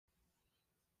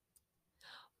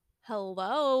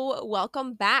Hello,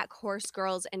 welcome back, horse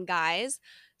girls and guys.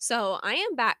 So, I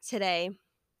am back today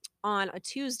on a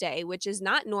Tuesday, which is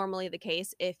not normally the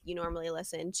case if you normally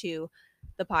listen to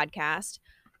the podcast.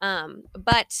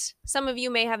 But some of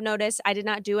you may have noticed I did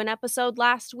not do an episode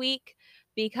last week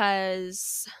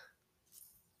because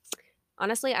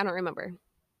honestly, I don't remember.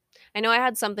 I know I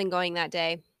had something going that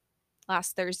day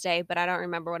last Thursday, but I don't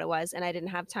remember what it was, and I didn't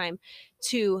have time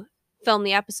to film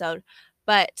the episode.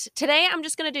 But today I'm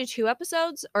just going to do two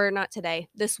episodes, or not today,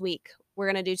 this week.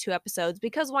 We're going to do two episodes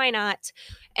because why not?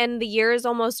 And the year is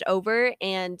almost over,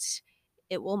 and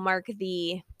it will mark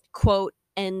the quote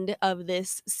end of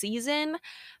this season.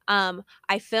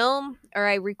 I film or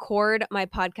I record my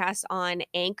podcast on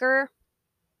Anchor,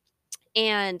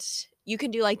 and you can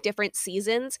do like different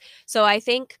seasons. So I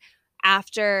think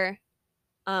after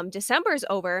December's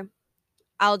over,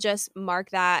 I'll just mark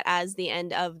that as the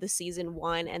end of the season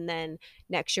one, and then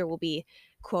next year will be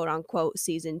quote unquote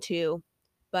season two.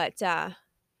 But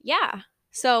yeah.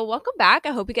 So welcome back.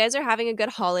 I hope you guys are having a good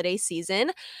holiday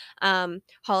season.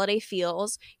 Holiday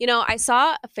feels. I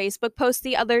saw a Facebook post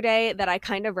the other day that I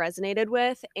kind of resonated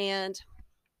with, and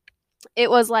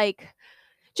it was like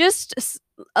just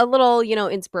a little,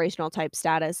 inspirational type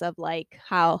status of like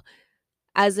how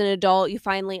as an adult you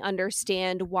finally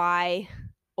understand why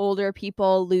older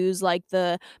people lose like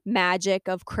the magic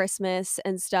of Christmas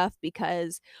and stuff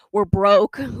because we're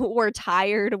broke, we're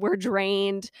tired, we're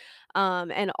drained,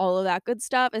 and all of that good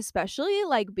stuff, especially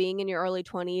like being in your early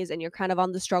 20s and you're kind of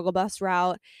on the struggle bus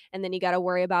route, and then you got to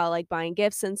worry about like buying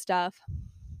gifts and stuff.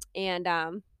 And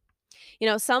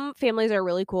some families are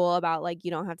really cool about like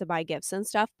you don't have to buy gifts and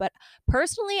stuff, but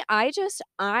personally I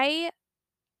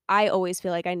always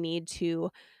feel like I need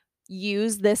to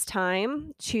use this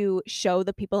time to show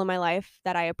the people in my life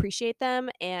that I appreciate them,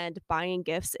 and buying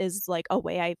gifts is like a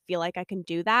way I feel like I can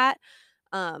do that.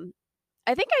 Um,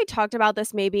 I think I talked about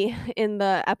this maybe in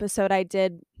the episode I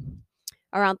did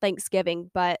around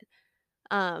Thanksgiving, but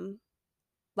um,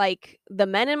 like the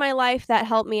men in my life that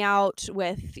help me out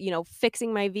with,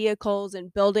 fixing my vehicles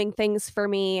and building things for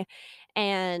me,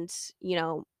 and,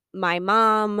 my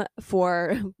mom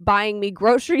for buying me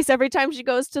groceries every time she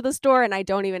goes to the store and I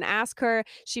don't even ask her.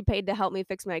 She paid to help me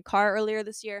fix my car earlier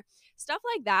this year. Stuff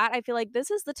like that. I feel like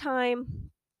this is the time,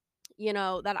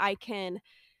 that I can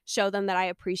show them that I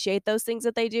appreciate those things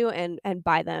that they do and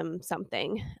buy them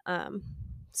something.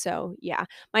 So yeah,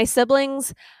 my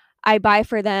siblings, I buy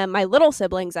for them. My little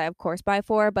siblings, I of course buy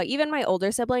for, but even my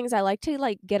older siblings, I like to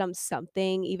like get them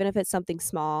something, even if it's something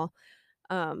small.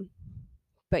 Um,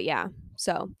 but yeah,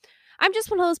 so I'm just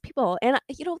one of those people. And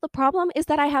the problem is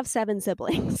that I have 7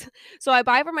 siblings. So I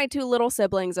buy for my 2 little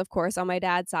siblings, of course, on my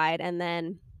dad's side, and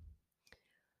then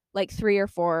like 3 or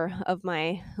 4 of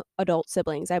my adult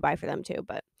siblings I buy for them too.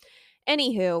 But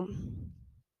anywho,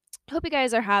 hope you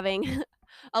guys are having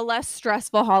a less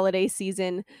stressful holiday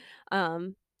season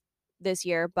um this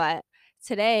year, but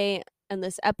today in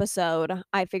this episode,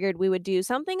 I figured we would do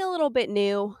something a little bit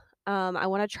new. I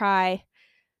want to try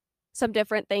some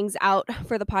different things out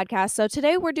for the podcast. So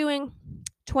today we're doing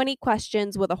 20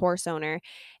 questions with a horse owner,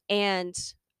 and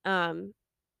um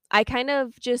I kind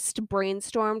of just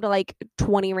brainstormed like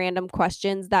 20 random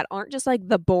questions that aren't just like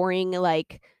the boring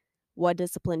like what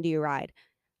discipline do you ride?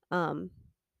 Um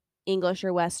English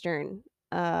or Western?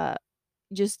 Uh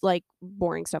just like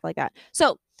boring stuff like that.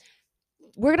 So,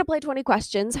 we're going to play 20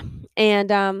 questions,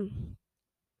 and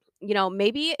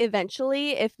maybe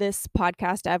eventually if this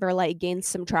podcast ever like gains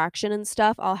some traction and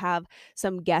stuff, I'll have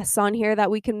some guests on here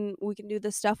that we can do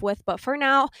this stuff with, but for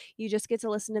now, you just get to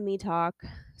listen to me talk.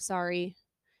 Sorry.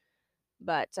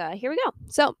 But here we go.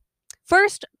 So,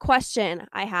 first question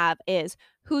I have is,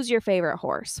 who's your favorite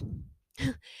horse?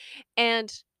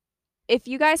 And if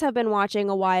you guys have been watching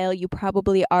a while, you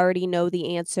probably already know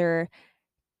the answer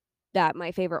that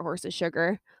my favorite horse is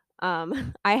Sugar. I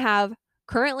have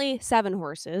currently 7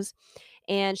 horses,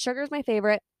 and Sugar's my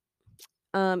favorite.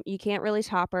 You can't really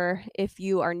top her. If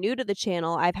you are new to the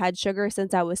channel, I've had Sugar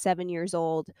since I was 7 years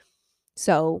old,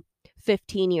 so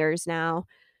 15 years now.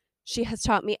 She has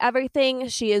taught me everything.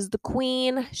 She is the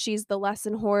queen. She's the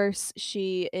lesson horse.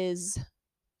 She's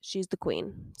the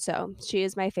queen. So, she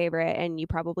is my favorite, and you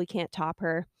probably can't top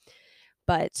her.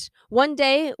 But one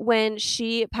day when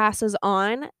she passes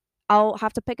on, I'll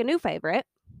have to pick a new favorite.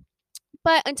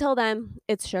 But until then,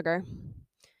 it's Sugar.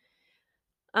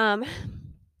 Um,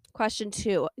 Question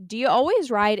 2. Do you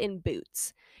always ride in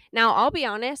boots? Now, I'll be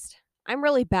honest, I'm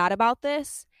really bad about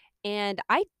this, and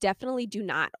I definitely do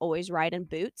not always ride in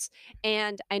boots.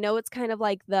 And I know it's kind of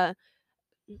like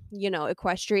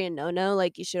equestrian no-no,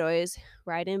 like, you should always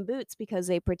ride in boots because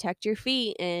they protect your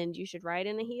feet and you should ride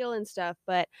in a heel and stuff,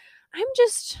 but I'm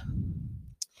just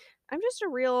I'm just a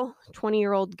real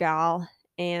 20-year-old gal,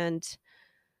 and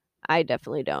I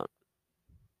definitely don't.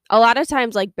 A lot of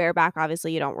times, like, bareback,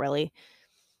 obviously, you don't really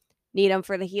need them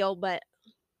for the heel, but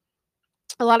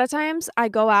a lot of times I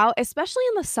go out, especially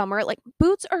in the summer, like,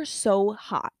 boots are so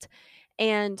hot,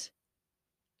 and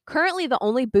currently the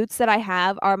only boots that I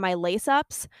have are my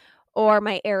lace-ups or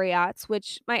my Ariats,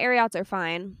 which my Ariats are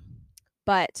fine,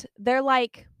 but they're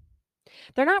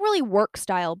not really work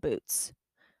style boots.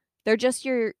 They're just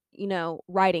your,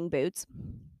 riding boots,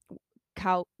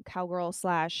 cowgirl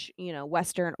slash,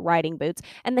 western riding boots,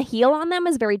 and the heel on them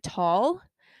is very tall.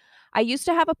 I used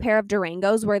to have a pair of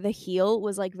Durangos where the heel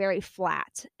was, like, very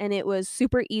flat, and it was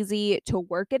super easy to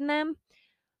work in them,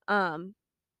 um,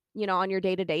 on your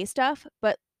day-to-day stuff,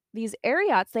 but these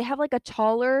Ariats, they have, like, a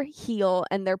taller heel,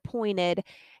 and they're pointed,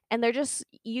 and they're just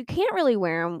you can't really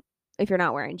wear them if you're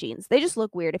not wearing jeans. They just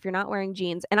look weird if you're not wearing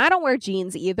jeans, and I don't wear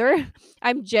jeans either.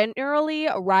 I'm generally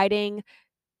riding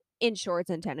in shorts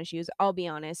and tennis shoes, I'll be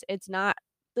honest. It's not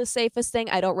the safest thing,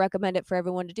 I don't recommend it for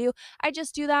everyone to do. I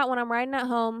just do that when I'm riding at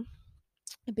home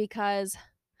because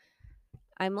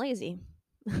I'm lazy.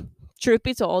 Truth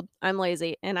be told, I'm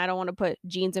lazy and I don't want to put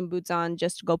jeans and boots on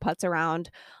just to go putz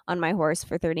around on my horse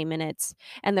for 30 minutes,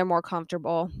 and they're more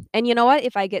comfortable. And you know what?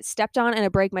 If I get stepped on and I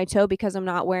break my toe because I'm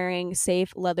not wearing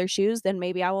safe leather shoes, then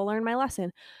maybe I will learn my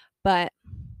lesson. But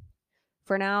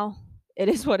for now, it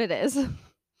is what it is.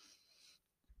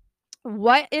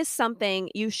 What is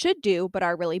something you should do but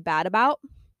are really bad about?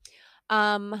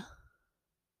 Um,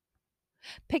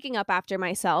 Picking up after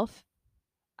myself.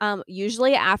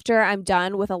 Usually after I'm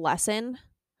done with a lesson,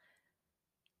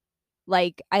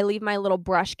 like, I leave my little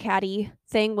brush caddy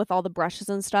thing with all the brushes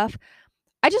and stuff.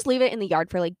 I just leave it in the yard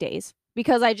for, like, days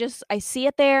because I see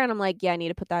it there and I'm like, "Yeah, I need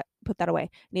to put that away.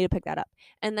 I need to pick that up."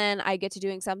 And then I get to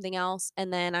doing something else,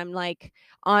 and then I'm, like,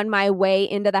 on my way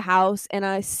into the house, and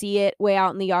I see it way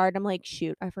out in the yard. I'm like,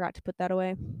 "Shoot, I forgot to put that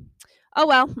away." Oh,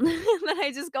 well. Then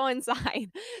I just go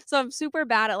inside. So I'm super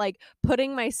bad at, like,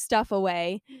 putting my stuff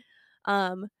away,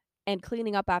 um, and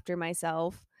cleaning up after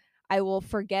myself. I will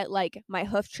forget, like, my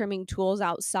hoof trimming tools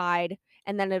outside,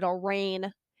 and then it'll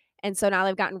rain, and so now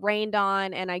they've gotten rained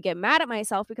on, and I get mad at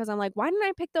myself because I'm like, "Why didn't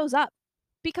I pick those up?"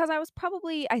 Because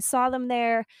I saw them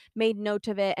there, made note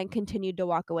of it, and continued to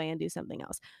walk away and do something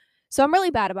else. So I'm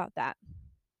really bad about that.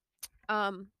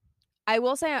 Um, I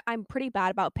will say I'm pretty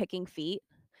bad about picking feet.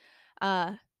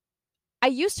 Uh, I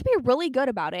used to be really good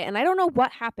about it, and I don't know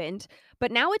what happened,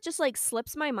 but now it just, like,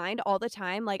 slips my mind all the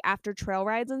time, like, after trail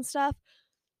rides and stuff.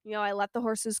 I let the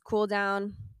horses cool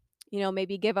down,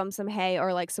 maybe give them some hay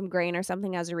or, like, some grain or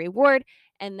something as a reward,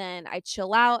 and then I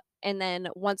chill out, and then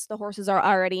once the horses are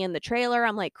already in the trailer,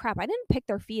 I'm like, "Crap, I didn't pick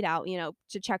their feet out,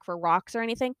 to check for rocks or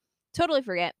anything." Totally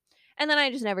forget, and then I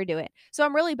just never do it. So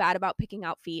I'm really bad about picking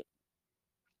out feet.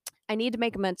 I need to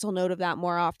make a mental note of that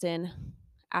more often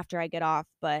after I get off,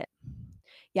 but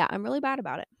yeah, I'm really bad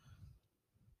about it.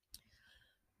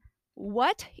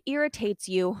 What irritates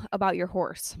you about your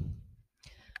horse?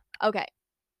 Okay,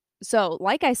 so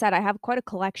like I said, I have quite a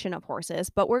collection of horses,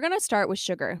 but we're going to start with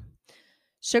Sugar.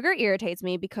 Sugar irritates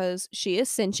me because she is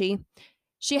cinchy.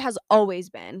 She has always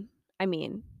been. I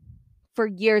mean, for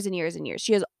years and years and years.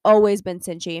 She has always been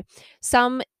cinchy.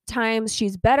 Sometimes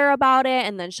she's better about it,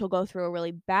 and then she'll go through a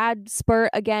really bad spurt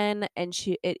again, and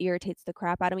it irritates the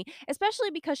crap out of me, especially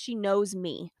because she knows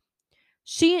me.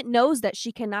 She knows that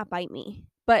she cannot bite me,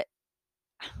 but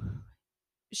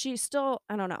she's still,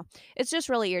 I don't know. It's just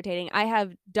really irritating. I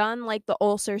have done, like, the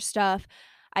ulcer stuff.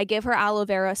 I give her aloe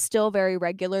vera still very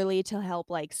regularly to help,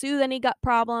 like, soothe any gut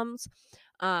problems.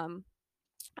 Um,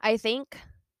 I think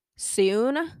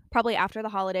soon, probably after the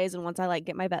holidays and once I, like,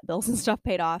 get my vet bills and stuff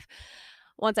paid off,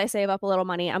 once I save up a little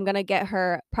money, I'm gonna get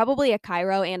her probably a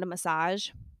chiro and a massage.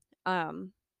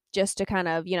 Um, just to kind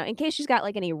of, in case she's got,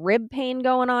 like, any rib pain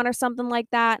going on or something like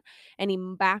that, any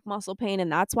back muscle pain,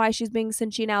 and that's why she's being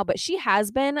cinchy now, but she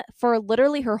has been for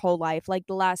literally her whole life, like,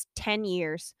 the last 10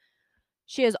 years.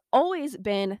 She has always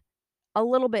been a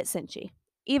little bit cinchy.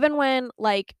 Even when,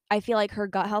 like, I feel like her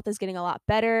gut health is getting a lot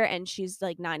better and she's,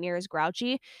 like, not near as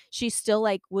grouchy, she still,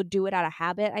 like, would do it out of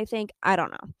habit, I think. I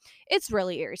don't know. It's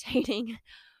really irritating.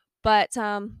 But,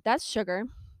 that's Sugar.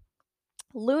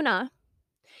 Luna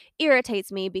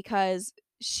irritates me because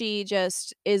she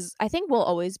just is, I think, will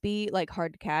always be, like,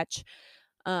 hard to catch.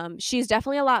 She's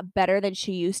definitely a lot better than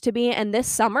she used to be, and this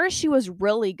summer she was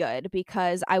really good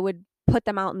because I would put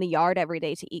them out in the yard every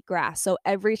day to eat grass. So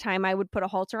every time I would put a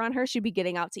halter on her, she'd be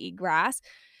getting out to eat grass.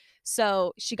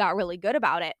 So she got really good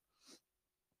about it.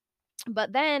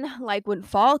 But then, like, when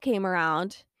fall came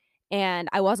around and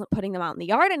I wasn't putting them out in the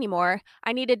yard anymore,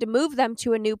 I needed to move them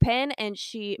to a new pen, and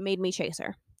she made me chase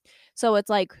her. So it's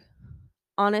like,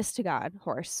 honest to God,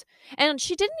 horse. And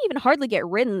she didn't even hardly get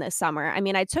ridden this summer. I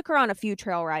mean, I took her on a few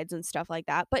trail rides and stuff like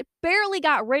that, but barely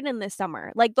got ridden this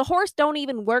summer. Like, the horse don't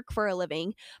even work for a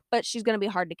living, but she's gonna be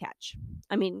hard to catch.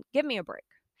 I mean, give me a break.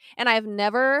 And I've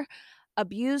never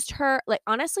abused her. Like,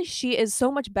 honestly, she is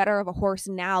so much better of a horse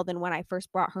now than when I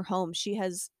first brought her home. She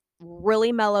has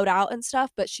really mellowed out and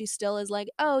stuff, but she still is like,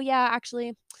 "Oh, yeah,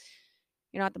 actually,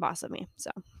 you're not the boss of me."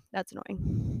 So, that's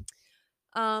annoying.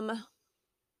 Um,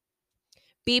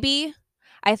 BB,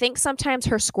 I think sometimes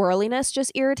her squirreliness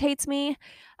just irritates me.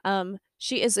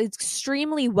 She is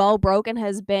extremely well broken,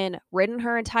 has been ridden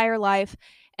her entire life,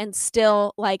 and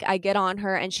still, like, I get on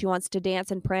her and she wants to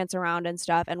dance and prance around and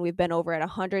stuff, and we've been over it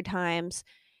 100 times.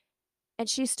 And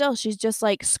she's just,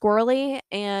 like, squirrely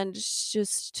and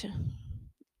just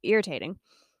irritating.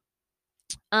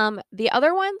 The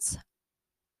other ones,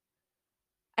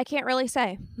 I can't really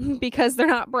say because they're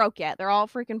not broke yet. They're all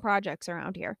freaking projects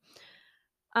around here.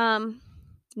 Um,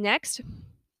 Next,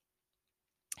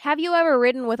 have you ever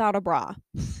ridden without a bra?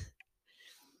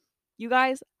 You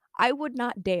guys, I would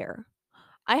not dare.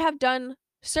 I have done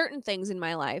certain things in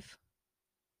my life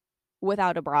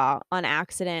without a bra on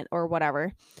accident or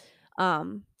whatever.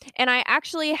 Um, and I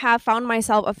actually have found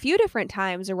myself a few different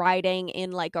times riding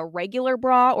in like a regular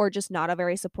bra or just not a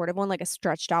very supportive one, like a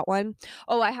stretched out one.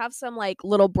 Oh, I have some like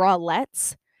little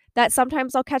bralettes that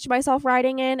sometimes I'll catch myself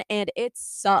riding in, and it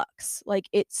sucks. Like,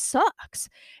 it sucks.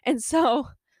 And so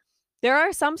there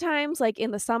are some times, like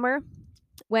in the summer,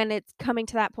 when it's coming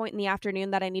to that point in the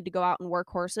afternoon that I need to go out and work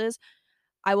horses,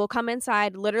 I will come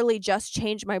inside, literally just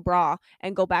change my bra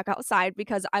and go back outside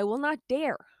because I will not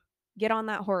dare get on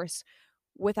that horse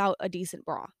without a decent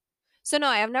bra. So no,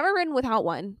 I have never ridden without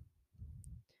one.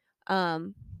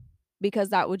 Um because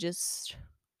that would just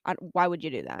why would you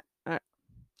do that?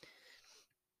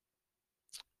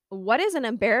 What is an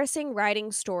embarrassing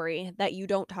riding story that you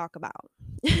don't talk about?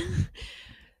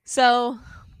 So,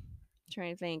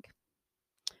 trying to think.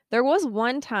 There was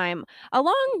one time, a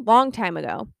long, long time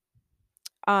ago.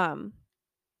 Um,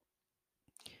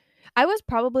 I was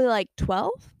probably like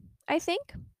 12, I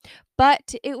think.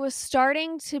 But it was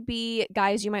starting to be,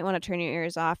 guys, you might want to turn your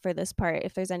ears off for this part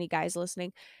if there's any guys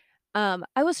listening.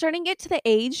 I was starting to get to the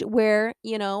age where,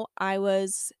 I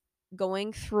was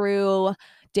going through,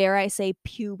 dare I say,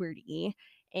 puberty,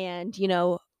 and,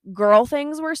 girl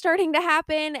things were starting to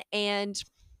happen, and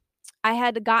I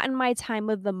had gotten my time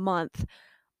of the month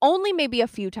only maybe a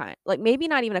few times, like maybe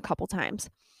not even a couple times.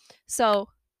 So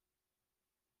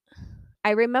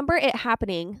I remember it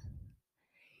happening,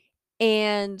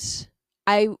 and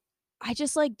I I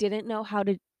just like didn't know how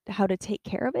to take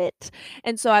care of it.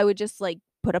 And so I would just like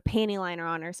put a panty liner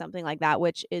on or something like that,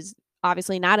 which is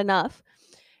obviously not enough.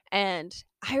 And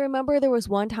I remember there was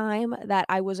one time that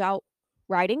I was out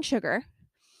riding Sugar,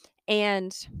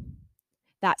 and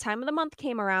that time of the month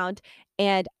came around,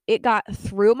 and it got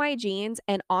through my jeans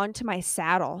and onto my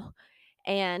saddle.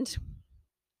 And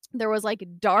there was like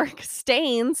dark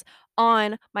stains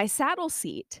on my saddle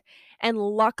seat. And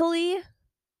luckily,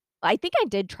 I think I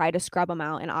did try to scrub them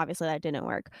out, and obviously that didn't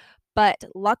work. But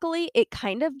luckily, it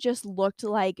kind of just looked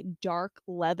like dark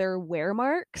leather wear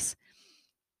marks.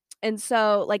 And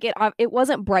so, like, it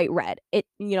wasn't bright red. It,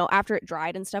 after it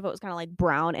dried and stuff, it was kind of like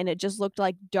brown, and it just looked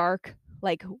like dark,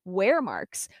 like, wear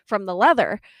marks from the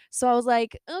leather. So I was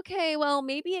like, okay, well,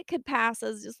 maybe it could pass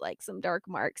as just like some dark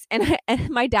marks. And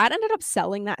my dad ended up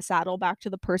selling that saddle back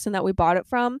to the person that we bought it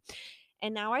from.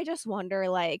 And now I just wonder,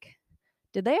 like,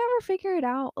 did they ever figure it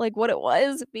out, like, what it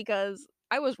was? Because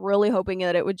I was really hoping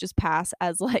that it would just pass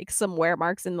as, like, some wear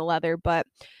marks in the leather, but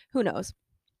who knows?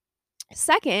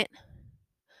 Second,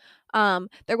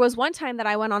 there was one time that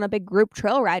I went on a big group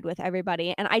trail ride with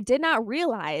everybody, and I did not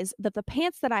realize that the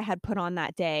pants that I had put on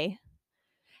that day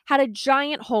had a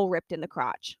giant hole ripped in the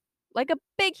crotch, like a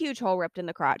big, huge hole ripped in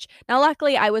the crotch. Now,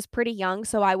 luckily, I was pretty young,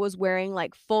 so I was wearing,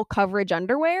 like, full coverage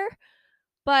underwear,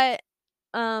 but,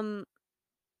 um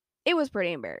it was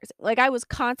pretty embarrassing. Like, I was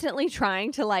constantly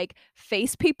trying to, like,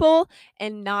 face people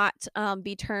and not,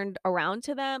 be turned around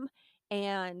to them,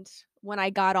 and when I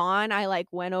got on, I, like,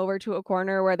 went over to a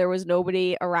corner where there was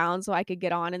nobody around so I could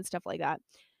get on and stuff like that.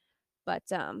 But,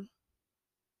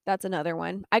 that's another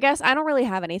one. I guess I don't really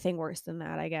have anything worse than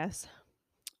that, I guess.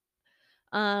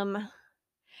 Um,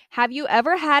 have you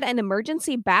ever had an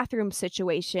emergency bathroom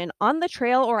situation on the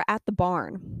trail or at the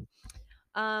barn?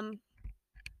 Um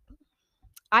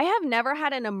I have never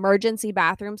had an emergency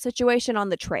bathroom situation on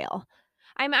the trail.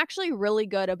 I'm actually really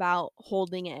good about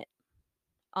holding it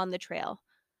on the trail.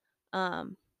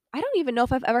 I don't even know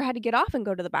if I've ever had to get off and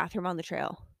go to the bathroom on the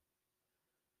trail,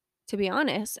 to be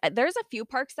honest. There's a few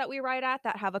parks that we ride at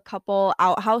that have a couple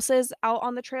outhouses out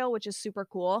on the trail, which is super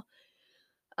cool.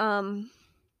 Um,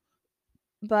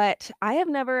 but I have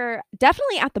never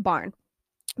definitely at the barn,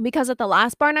 because at the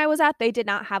last barn I was at, they did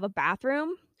not have a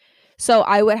bathroom. So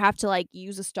I would have to, like,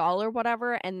 use a stall or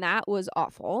whatever, and that was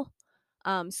awful.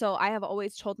 So I have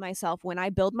always told myself when I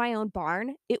build my own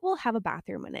barn, it will have a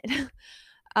bathroom in it.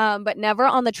 But never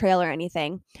on the trail or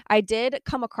anything. I did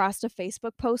come across a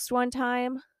Facebook post one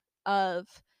time of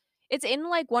it's in,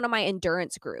 like, one of my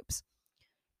endurance groups,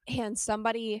 and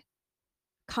somebody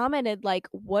commented, like,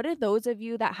 "What do those of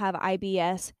you that have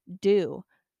IBS do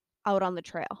out on the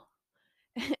trail?"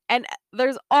 And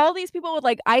there's all these people with,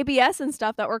 like, IBS and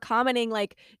stuff that were commenting,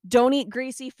 like, "Don't eat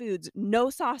greasy foods, no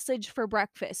sausage for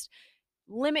breakfast,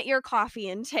 limit your coffee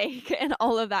intake," and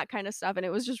all of that kind of stuff, and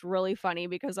it was just really funny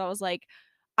because I was like,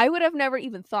 I would have never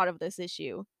even thought of this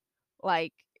issue.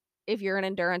 Like, if you're an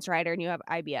endurance rider and you have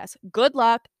IBS, good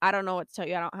luck. I don't know what to tell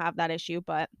you. I don't have that issue,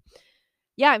 but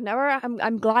yeah,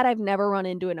 I'm glad I've never run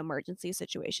into an emergency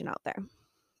situation out there.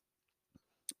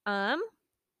 Um,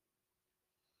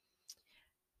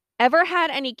 ever had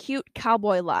any cute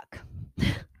cowboy luck?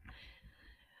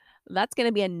 That's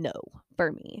gonna be a no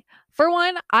for me. For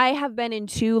one, I have been in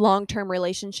 2 long-term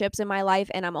relationships in my life,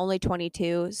 and I'm only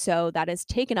 22, so that has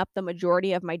taken up the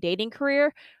majority of my dating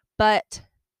career, but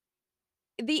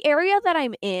the area that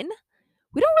I'm in,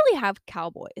 we don't really have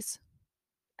cowboys.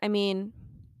 I mean,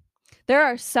 there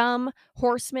are some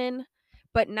horsemen,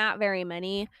 but not very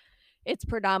many. It's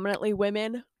predominantly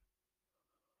women.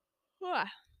 Ugh.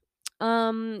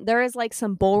 There is, like,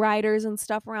 some bull riders and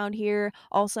stuff around here,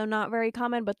 also not very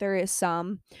common, but there is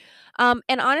some.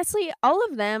 And honestly, all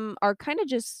of them are kinda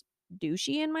just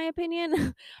douchey in my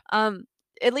opinion. Um,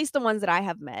 at least the ones that I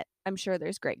have met. I'm sure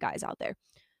there's great guys out there.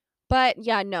 But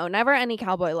yeah, no, never any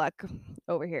cowboy luck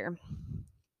over here.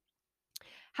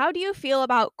 How do you feel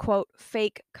about, quote,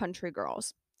 "fake country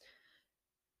girls"?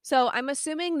 So, I'm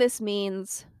assuming this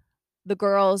means the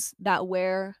girls that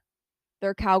wear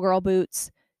their cowgirl boots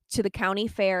to the county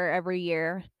fair every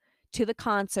year, to the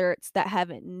concerts, that have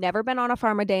never been on a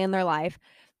farm a day in their life,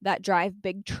 that drive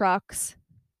big trucks,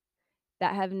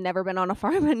 that have never been on a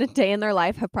farm in a day in their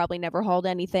life, have probably never hauled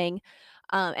anything,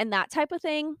 and that type of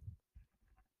thing.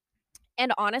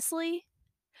 And honestly,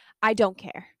 I don't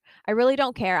care. I really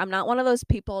don't care. I'm not one of those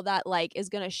people that, like, is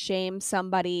gonna shame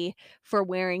somebody for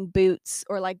wearing boots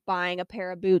or, like, buying a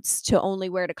pair of boots to only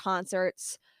wear to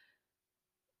concerts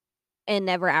and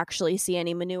never actually see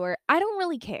any manure. I don't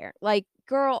really care. Like,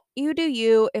 girl, you do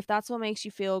you. If that's what makes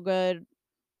you feel good,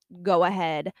 go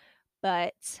ahead.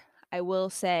 But I will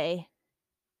say,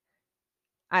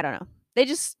 I don't know. They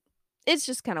just it's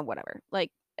just kind of whatever.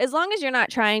 Like, as long as you're not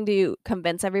trying to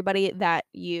convince everybody that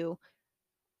do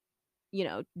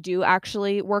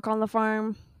actually work on the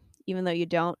farm, even though you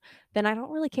don't, then I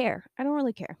don't really care. I don't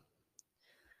really care.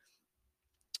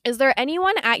 Is there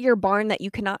anyone at your barn that you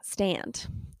cannot stand?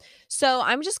 So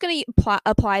I'm just going to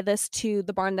apply this to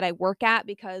the barn that I work at,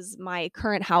 because my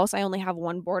current house, I only have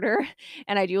one boarder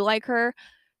and I do like her.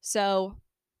 So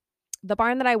the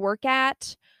barn that I work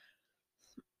at,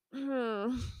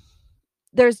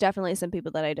 there's definitely some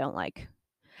people that I don't like.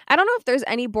 I don't know if there's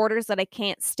any boarders that I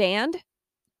can't stand,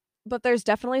 but there's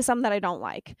definitely some that I don't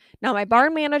like. Now, my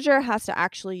barn manager has to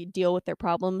actually deal with their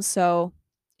problems. So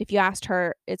if you asked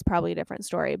her, it's probably a different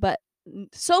story. But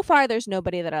so far, there's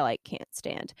nobody that I like can't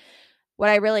stand. What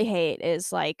I really hate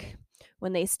is, like,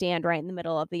 when they stand right in the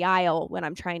middle of the aisle when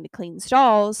I'm trying to clean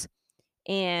stalls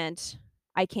and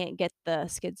I can't get the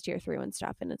skid steer through and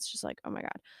stuff, and it's just like, "Oh my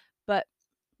god." But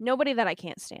nobody that I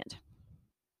can't stand.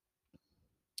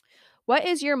 What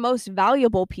is your most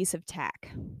valuable piece of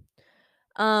tech?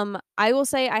 I will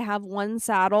say I have one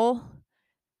saddle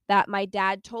that my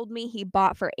dad told me he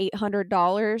bought for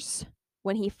 $800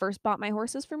 when he first bought my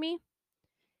horses for me,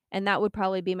 and that would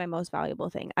probably be my most valuable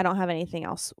thing. I don't have anything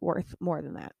else worth more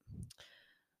than that.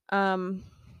 Um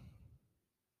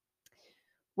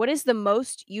What is the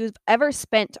most you've ever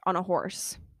spent on a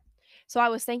horse? So I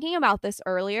was thinking about this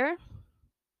earlier,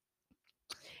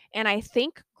 and I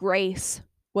think Grace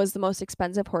was the most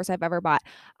expensive horse I've ever bought.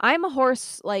 I'm a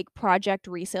horse, like, project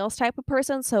resales type of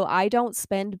person, so I don't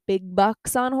spend big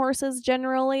bucks on horses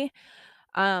generally.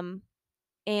 Um,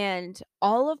 and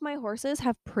all of my horses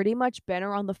have pretty much been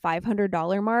around the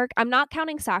 $500 mark. I'm not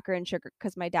counting Soccer and Sugar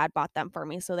because my dad bought them for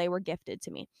me, so they were gifted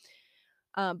to me.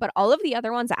 But all of the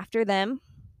other ones after them,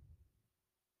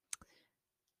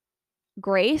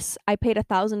 Grace, I paid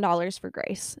 $1,000 for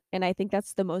Grace, and I think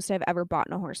that's the most I've ever bought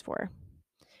a horse for.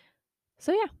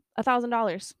 So yeah,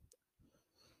 $1,000.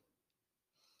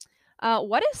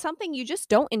 What is something you just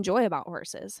don't enjoy about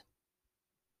horses?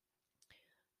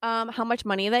 How much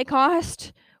money they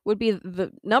cost would be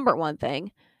the number one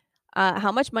thing.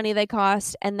 How much money they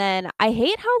cost, and then I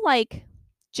hate how, like,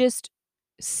 just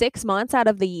 6 months out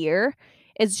of the year,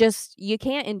 it's just you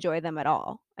can't enjoy them at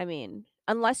all. I mean,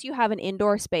 unless you have an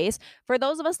indoor space. For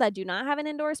those of us that do not have an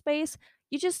indoor space,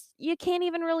 you can't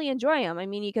even really enjoy them. I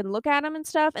mean, you can look at them and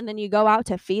stuff, and then you go out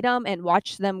to feed them and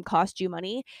watch them cost you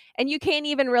money, and you can't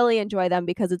even really enjoy them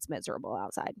because it's miserable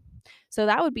outside. So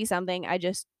that would be something I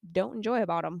just don't enjoy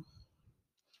about them.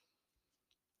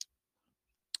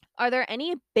 Are there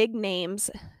any big names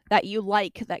that you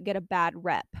like that get a bad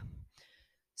rep?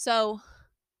 So,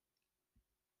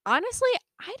 honestly,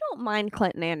 I don't mind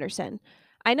Clinton Anderson.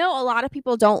 I know a lot of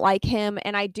people don't like him,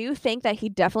 and I do think that he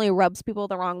definitely rubs people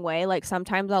the wrong way. Like,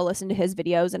 sometimes I'll listen to his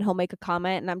videos and he'll make a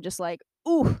comment, and I'm just like,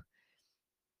 ooh,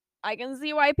 I can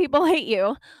see why people hate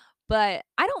you. But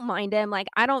I don't mind him. Like,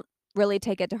 I don't really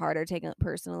take it to heart or take it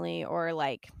personally or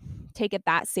like take it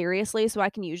that seriously. So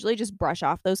I can usually just brush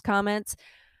off those comments.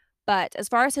 But as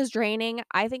far as his training,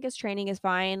 I think his training is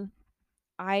fine.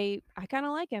 I kinda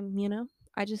like him, you know?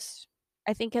 I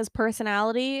think his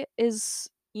personality is,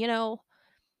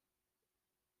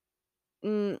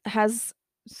 has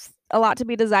a lot to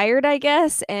be desired, I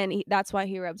guess, and that's why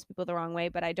he rubs people the wrong way,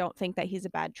 but I don't think that he's a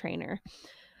bad trainer.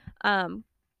 Um,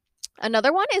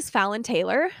 Another one is Fallon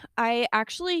Taylor. I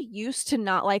actually used to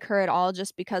not like her at all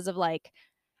just because of, like,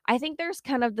 I think there's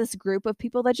kind of this group of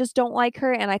people that just don't like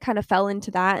her, and I kinda fell into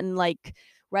that and, like,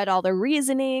 read all the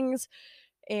reasonings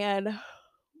and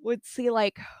would see,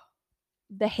 like,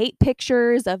 the hate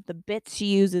pictures of the bits she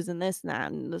uses and this and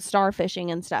that and the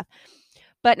starfishing and stuff.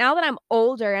 But now that I'm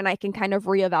older and I can kind of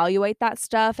reevaluate that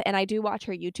stuff and I do watch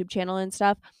her YouTube channel and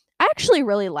stuff, I actually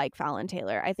really like Fallon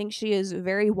Taylor. I think she is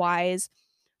very wise.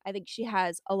 I think she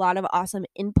has a lot of awesome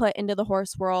input into the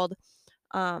horse world.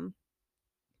 Um,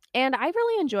 and I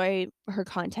really enjoy her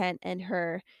content and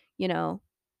her, you know,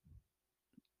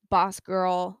 boss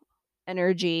girl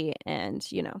energy and,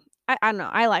 I don't know,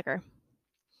 I like her.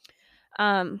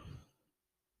 Um,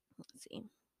 let's see.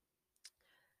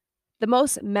 The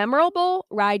most memorable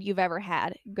ride you've ever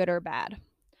had, good or bad?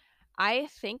 I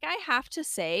think I have to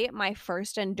say my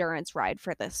first endurance ride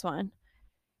for this one.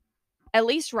 At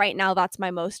least right now, that's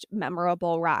my most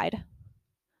memorable ride.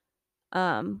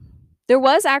 Um, there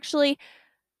was actually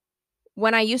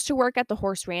when I used to work at the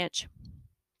horse ranch,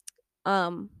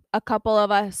 a couple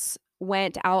of us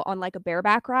went out on like a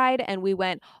bareback ride and we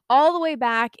went all the way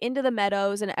back into the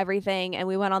meadows and everything and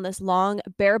we went on this long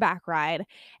bareback ride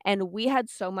and we had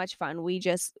so much fun. We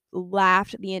just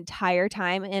laughed the entire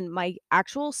time and my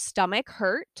actual stomach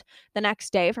hurt the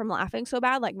next day from laughing so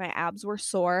bad. Like my abs were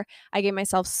sore. I gave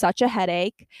myself such a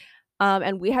headache.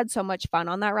 And we had so much fun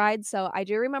on that ride. So I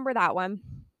do remember that one.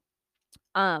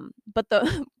 But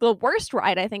the the worst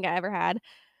ride I think I ever had,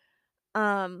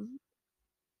 um,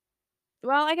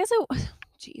 well, I guess it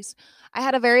jeez. I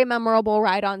had a very memorable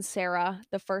ride on Sarah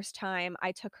the first time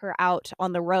I took her out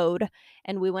on the road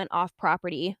and we went off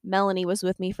property. Melanie was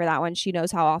with me for that one. She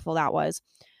knows how awful that was.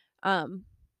 Um,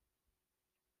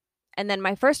 and then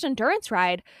my first endurance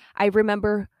ride, I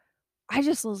remember I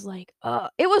just was like,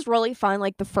 it was really fun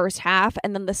like the first half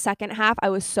and then the second half I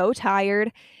was so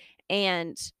tired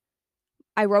and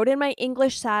I rode in my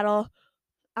English saddle.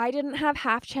 I didn't have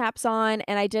half chaps on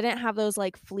and I didn't have those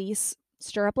like fleece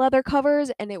stirrup leather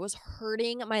covers and it was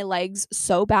hurting my legs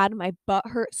so bad. My butt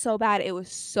hurt so bad. It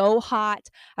was so hot.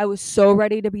 I was so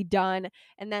ready to be done.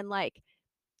 And then like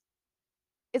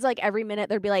it's like every minute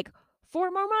there'd be like 4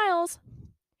 more miles.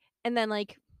 And then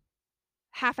like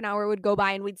half an hour would go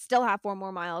by and we'd still have 4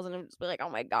 more miles and it would just be like, oh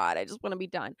my God, I just want to be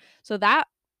done. So that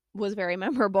was very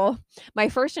memorable. My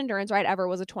first endurance ride ever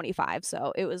was a 25,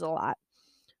 so it was a lot.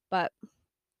 But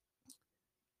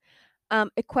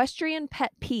equestrian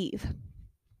pet peeve.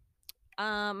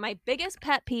 My biggest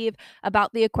pet peeve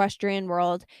about the equestrian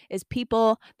world is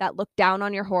people that look down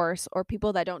on your horse or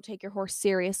people that don't take your horse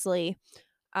seriously.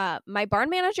 My barn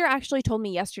manager actually told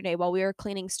me yesterday while we were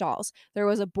cleaning stalls, there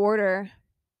was a boarder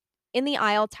in the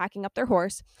aisle tacking up their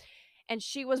horse, and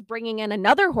she was bringing in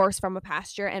another horse from a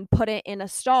pasture and put it in a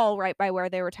stall right by where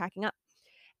they were tacking up.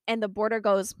 And the boarder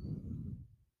goes,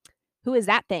 "Who is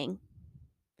that thing?"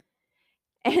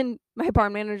 And my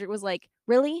barn manager was like,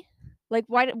 "Really? Like,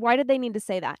 why did they need to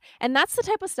say that?" And that's the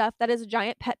type of stuff that is a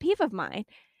giant pet peeve of mine.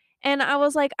 And I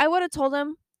was like, I would have told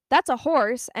him, "That's a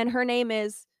horse, and her name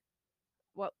is"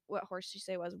 what horse did she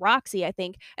say was? Roxy, I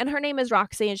think. "And her name is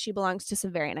Roxy, and she belongs to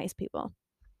some very nice people."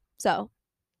 So,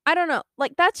 I don't know.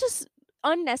 Like, that's just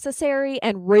unnecessary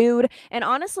and rude. And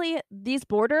honestly, these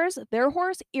boarders, their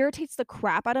horse irritates the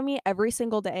crap out of me every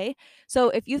single day. So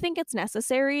if you think it's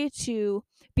necessary to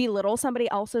belittle somebody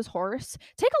else's horse,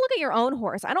 take a look at your own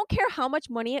horse. I don't care how much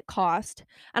money it cost.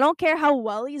 I don't care how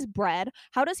well he's bred.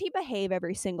 How does he behave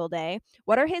every single day?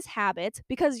 What are his habits?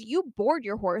 Because you board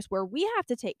your horse where we have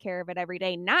to take care of it every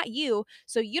day, not you.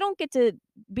 So you don't get to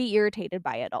be irritated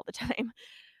by it all the time.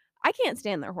 I can't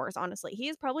stand their horse, honestly. He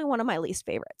is probably one of my least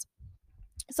favorites.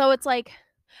 So it's like,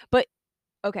 but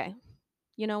okay,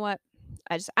 you know what?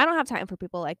 I don't have time for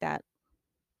people like that.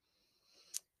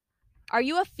 Are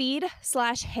you a feed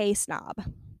slash hay snob?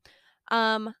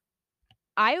 Um,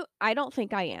 I don't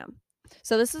think I am.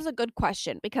 So this is a good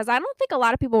question because I don't think a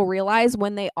lot of people realize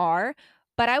when they are,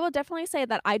 but I will definitely say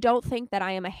that I don't think that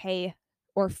I am a hay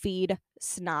or feed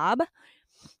snob.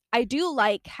 I do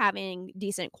like having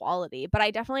decent quality, but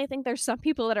I definitely think there's some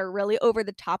people that are really over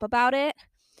the top about it.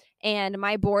 And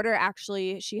my boarder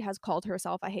actually, she has called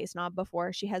herself a hay snob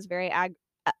before. She has very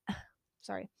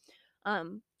sorry.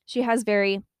 She has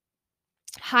very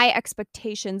high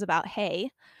expectations about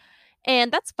hay,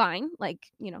 and that's fine. Like,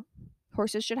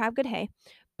 horses should have good hay.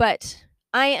 But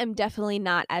I am definitely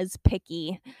not as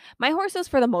picky. My horses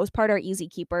for the most part are easy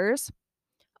keepers.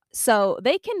 So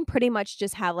they can pretty much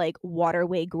just have like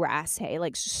waterway grass hay,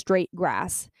 like straight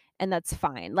grass, and that's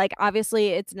fine. Like, obviously,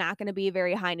 it's not going to be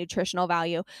very high nutritional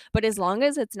value, but as long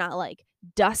as it's not like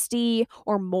dusty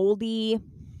or moldy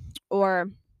or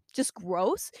just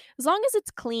gross, as long as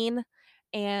it's clean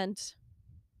and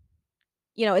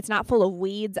it's not full of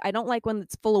weeds. I don't like when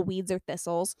it's full of weeds or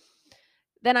thistles.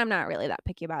 Then I'm not really that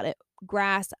picky about it.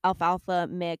 Grass, alfalfa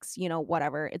mix,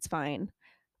 whatever, it's fine.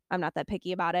 I'm not that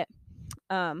picky about it.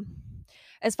 Um,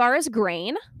 as far as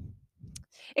grain,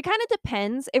 it kind of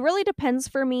depends. It really depends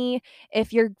for me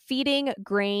if you're feeding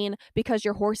grain because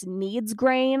your horse needs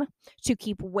grain to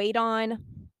keep weight on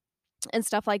and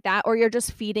stuff like that, or you're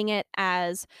just feeding it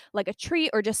as like a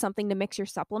treat or just something to mix your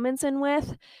supplements in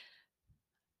with.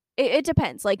 It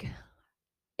depends. Like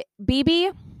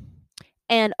BB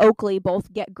and Oakley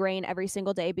both get grain every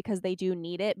single day because they do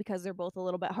need it because they're both a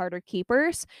little bit harder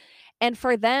keepers. And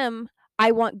for them,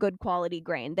 I want good quality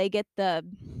grain. They get the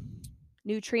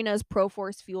Nutrina's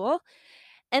ProForce Fuel,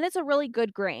 and it's a really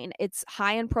good grain. It's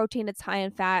high in protein, it's high in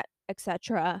fat,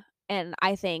 etc. And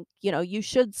I think, you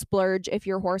should splurge if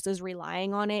your horse is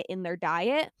relying on it in their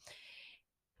diet.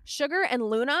 Sugar and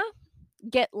Luna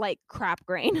get like crap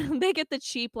grain. They get the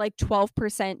cheap, like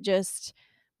 12% just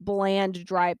bland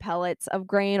dry pellets of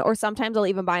grain, or sometimes I'll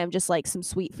even buy them just like some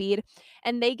sweet feed,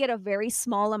 and they get a very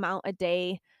small amount a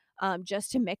day,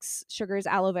 just to mix Sugar's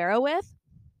aloe vera with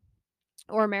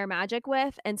or Mare Magic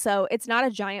with. And so it's not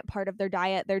a giant part of their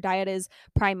diet. Their diet is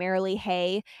primarily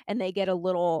hay, and they get a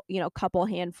little, couple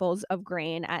handfuls of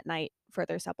grain at night for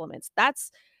their supplements.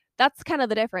 That's kind of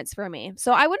the difference for me.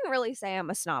 So I wouldn't really say I'm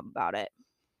a snob about it.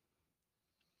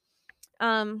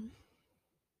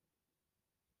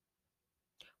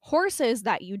 Horses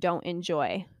that you don't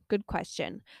enjoy. Good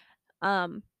question.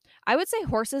 I would say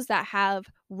horses that have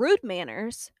rude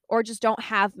manners or just don't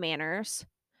have manners.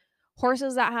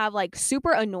 Horses that have like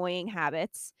super annoying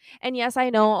habits. And yes, I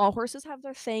know all horses have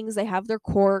their things, they have their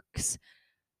quirks,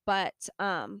 but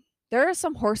there are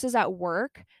some horses at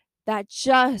work that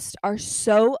just are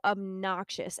so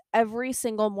obnoxious every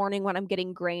single morning when I'm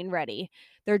getting grain ready.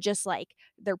 They're just like,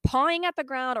 they're pawing at the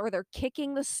ground, or they're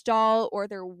kicking the stall, or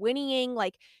they're whinnying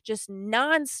like just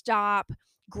nonstop,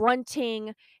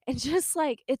 grunting, and just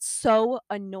like it's so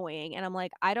annoying. And I'm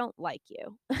like, I don't like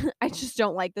you. I just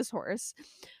don't like this horse.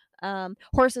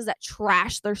 Horses that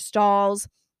trash their stalls.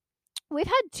 We've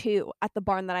had two at the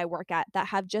barn that I work at that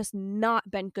have just not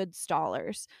been good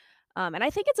stallers. And I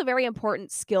think it's a very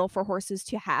important skill for horses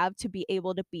to have to be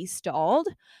able to be stalled.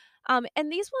 And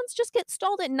these ones just get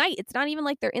stalled at night. It's not even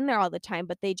like they're in there all the time,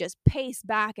 but they just pace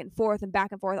back and forth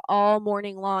all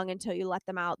morning long until you let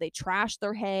them out. They trash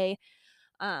their hay.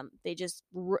 They just,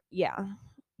 yeah,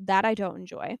 that I don't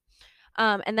enjoy.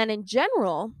 And then in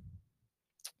general,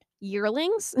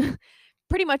 yearlings,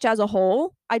 pretty much as a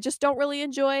whole, I just don't really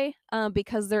enjoy,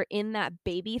 because they're in that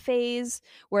baby phase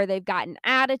where they've got an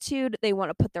attitude. They want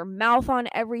to put their mouth on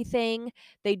everything.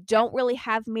 They don't really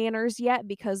have manners yet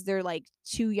because they're like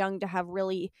too young to have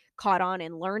really caught on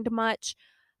and learned much.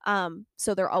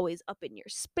 So they're always up in your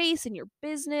space and your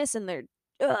business, and they're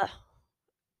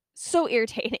so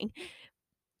irritating.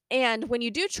 And when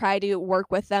you do try to work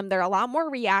with them, they're a lot more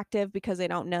reactive because they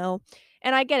don't know.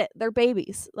 And I get it. They're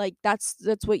babies. Like that's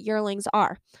what yearlings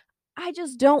are. I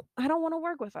don't want to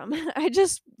work with them. I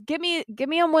just give me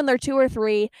them when they're 2 or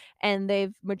 3 and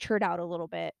they've matured out a little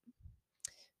bit.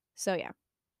 So yeah.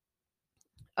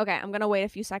 Okay, I'm gonna wait a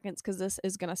few seconds because this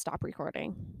is gonna stop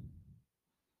recording.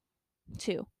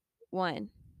 2, 1.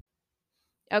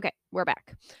 Okay, we're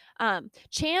back.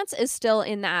 Chance is still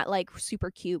in that like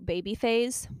super cute baby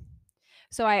phase.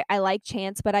 So I like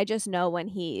Chance, but I just know when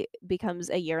he becomes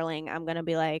a yearling, I'm gonna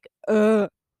be like, put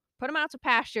him out to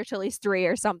pasture till he's 3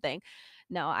 or something.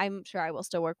 No, I'm sure I will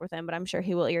still work with him, but I'm sure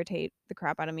he will irritate the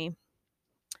crap out of me.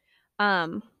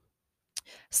 Um,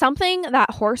 Something that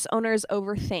horse owners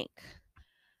overthink.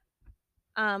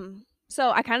 So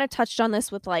I kind of touched on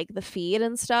this with like the feed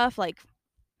and stuff. Like,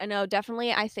 I know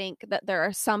definitely I think that there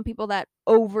are some people that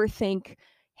overthink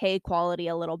hay quality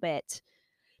a little bit.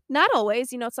 Not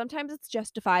always, sometimes it's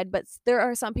justified, but there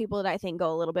are some people that I think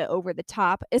go a little bit over the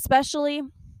top, especially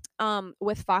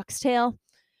with foxtail.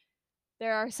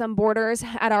 There are some boarders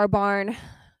at our barn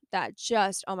that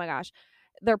just, oh my gosh,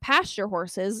 they're pasture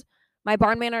horses. My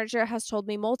barn manager has told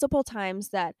me multiple times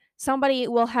that somebody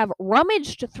will have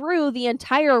rummaged through the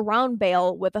entire round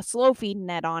bale with a slow feed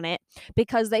net on it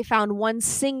because they found one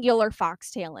singular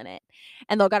foxtail in it.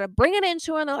 And they'll got to bring it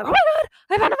into it and they're like, oh my God,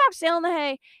 I found a foxtail in the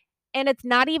hay. And it's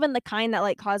not even the kind that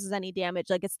like causes any damage.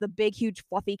 Like it's the big, huge,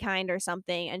 fluffy kind or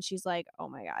something. And she's like, oh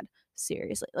my God,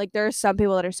 seriously. Like there are some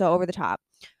people that are so over the top.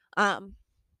 Um,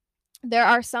 there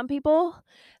are some people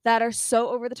that are so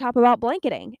over the top about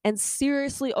blanketing and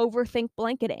seriously overthink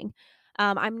blanketing.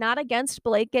 I'm not against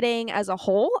blanketing as a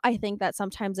whole. I think that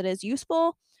sometimes it is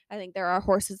useful. I think there are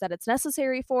horses that it's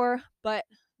necessary for, but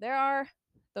there are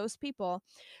those people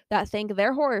that think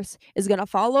their horse is going to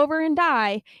fall over and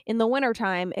die in the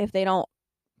wintertime if they don't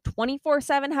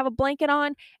 24/7 have a blanket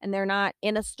on and they're not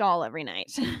in a stall every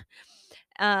night.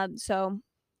 So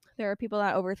there are people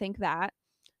that overthink that.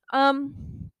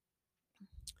 Um,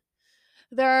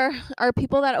 there are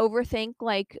people that overthink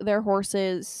like their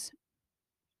horses.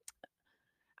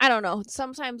 I don't know.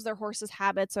 Sometimes their horses'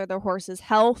 habits or their horses'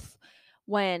 health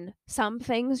when some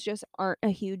things just aren't a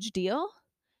huge deal.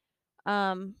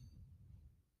 Um,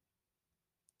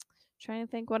 Trying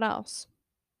to think what else.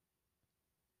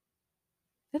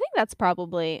 I think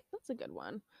that's a good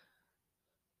one.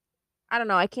 I don't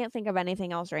know. I can't think of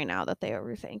anything else right now that they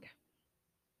overthink.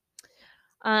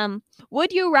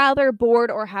 Would you rather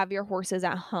board or have your horses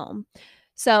at home?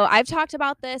 So I've talked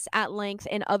about this at length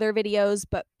in other videos,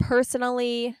 but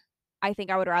personally, I think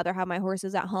I would rather have my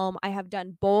horses at home. I have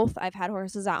done both. I've had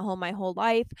horses at home my whole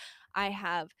life. I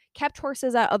have kept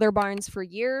horses at other barns for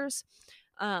years.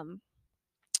 Um,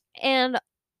 and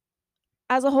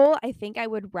as a whole, I think I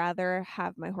would rather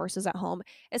have my horses at home,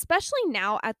 especially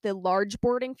now at the large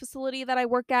boarding facility that I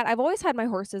work at. I've always had my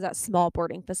horses at small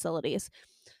boarding facilities.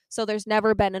 So there's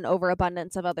never been an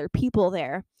overabundance of other people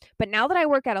there. But now that I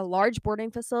work at a large boarding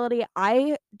facility,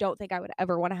 I don't think I would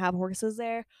ever want to have horses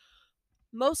there.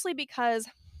 Mostly because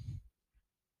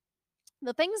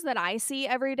the things that I see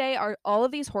every day are all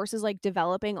of these horses like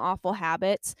developing awful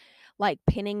habits, like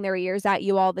pinning their ears at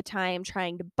you all the time,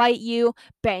 trying to bite you,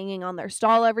 banging on their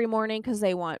stall every morning because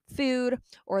they want food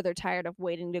or they're tired of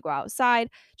waiting to go outside.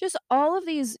 Just all of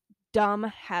these dumb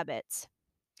habits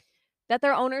that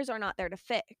their owners are not there to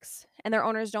fix, and their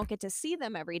owners don't get to see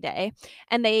them every day,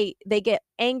 and they get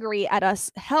angry at us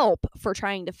help for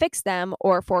trying to fix them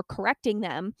or for correcting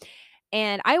them.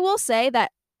 And I will say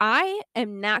that I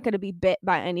am not going to be bit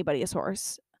by anybody's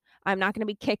horse. I'm not going to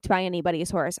be kicked by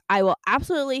anybody's horse. I will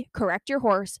absolutely correct your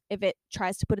horse if it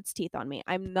tries to put its teeth on me.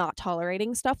 I'm not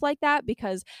tolerating stuff like that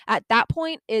because at that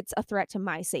point it's a threat to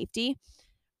my safety.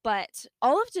 But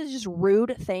all of the just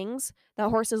rude things that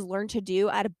horses learn to do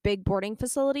at a big boarding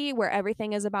facility where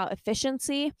everything is about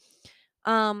efficiency,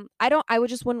 I would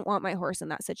just wouldn't want my horse in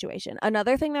that situation.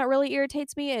 Another thing that really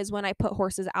irritates me is when I put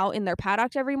horses out in their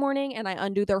paddock every morning and I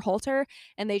undo their halter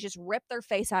and they just rip their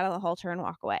face out of the halter and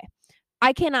walk away.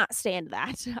 I cannot stand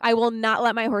that. I will not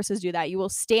let my horses do that. You will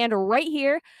stand right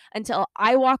here until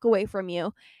I walk away from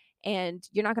you, and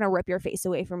you're not going to rip your face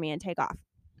away from me and take off.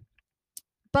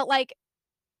 But like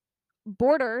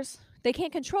boarders, they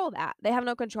can't control that. They have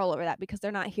no control over that because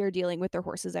they're not here dealing with their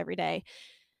horses every day.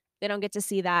 They don't get to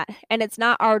see that. And it's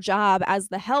not our job as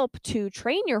the help to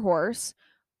train your horse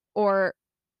or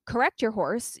correct your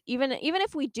horse. Even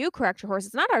if we do correct your horse,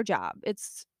 it's not our job.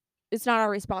 It's not our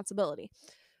responsibility.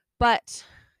 But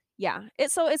yeah,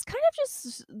 it's kind of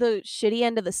just the shitty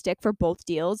end of the stick for both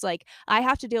deals. Like I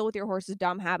have to deal with your horse's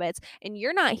dumb habits and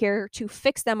you're not here to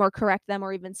fix them or correct them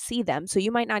or even see them. So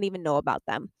you might not even know about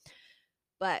them.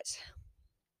 But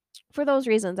for those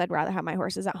reasons, I'd rather have my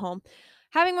horses at home.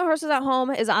 Having my horses at home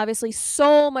is obviously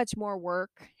so much more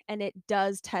work, and it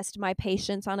does test my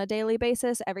patience on a daily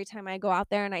basis. Every time I go out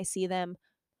there and I see them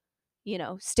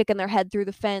sticking their head through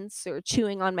the fence or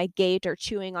chewing on my gate or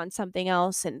chewing on something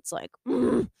else. And it's like,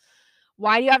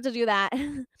 why do you have to do that?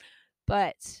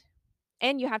 But,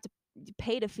 and you have to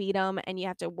pay to feed them and you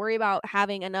have to worry about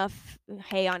having enough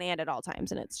hay on hand at all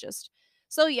times. And it's just,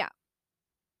 so yeah,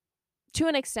 to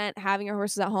an extent, having your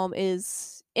horses at home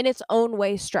is in its own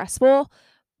way stressful,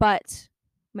 but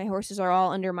my horses are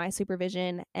all under my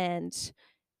supervision and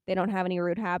they don't have any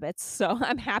rude habits. So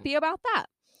I'm happy about that.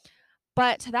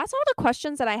 But that's all the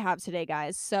questions that I have today,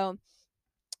 guys. So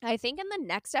I think in the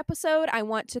next episode, I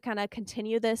want to kind of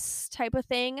continue this type of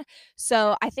thing.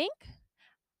 So I think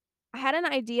I had an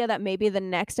idea that maybe the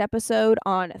next episode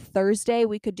on Thursday,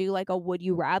 we could do like a would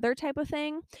you rather type of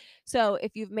thing. So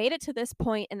if you've made it to this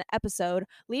point in the episode,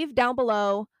 leave down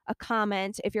below a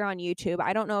comment if you're on YouTube.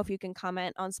 I don't know if you can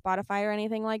comment on Spotify or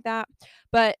anything like that,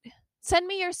 but send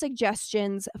me your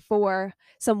suggestions for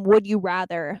some would you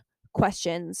rather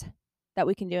questions that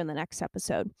we can do in the next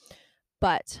episode.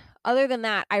 But other than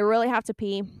that, I really have to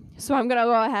pee. So I'm going to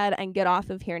go ahead and get off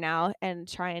of here now and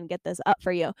try and get this up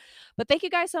for you. But thank you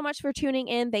guys so much for tuning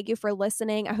in. Thank you for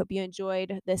listening. I hope you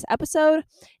enjoyed this episode.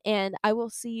 And I will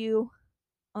see you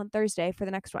on Thursday for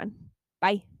the next one.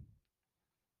 Bye.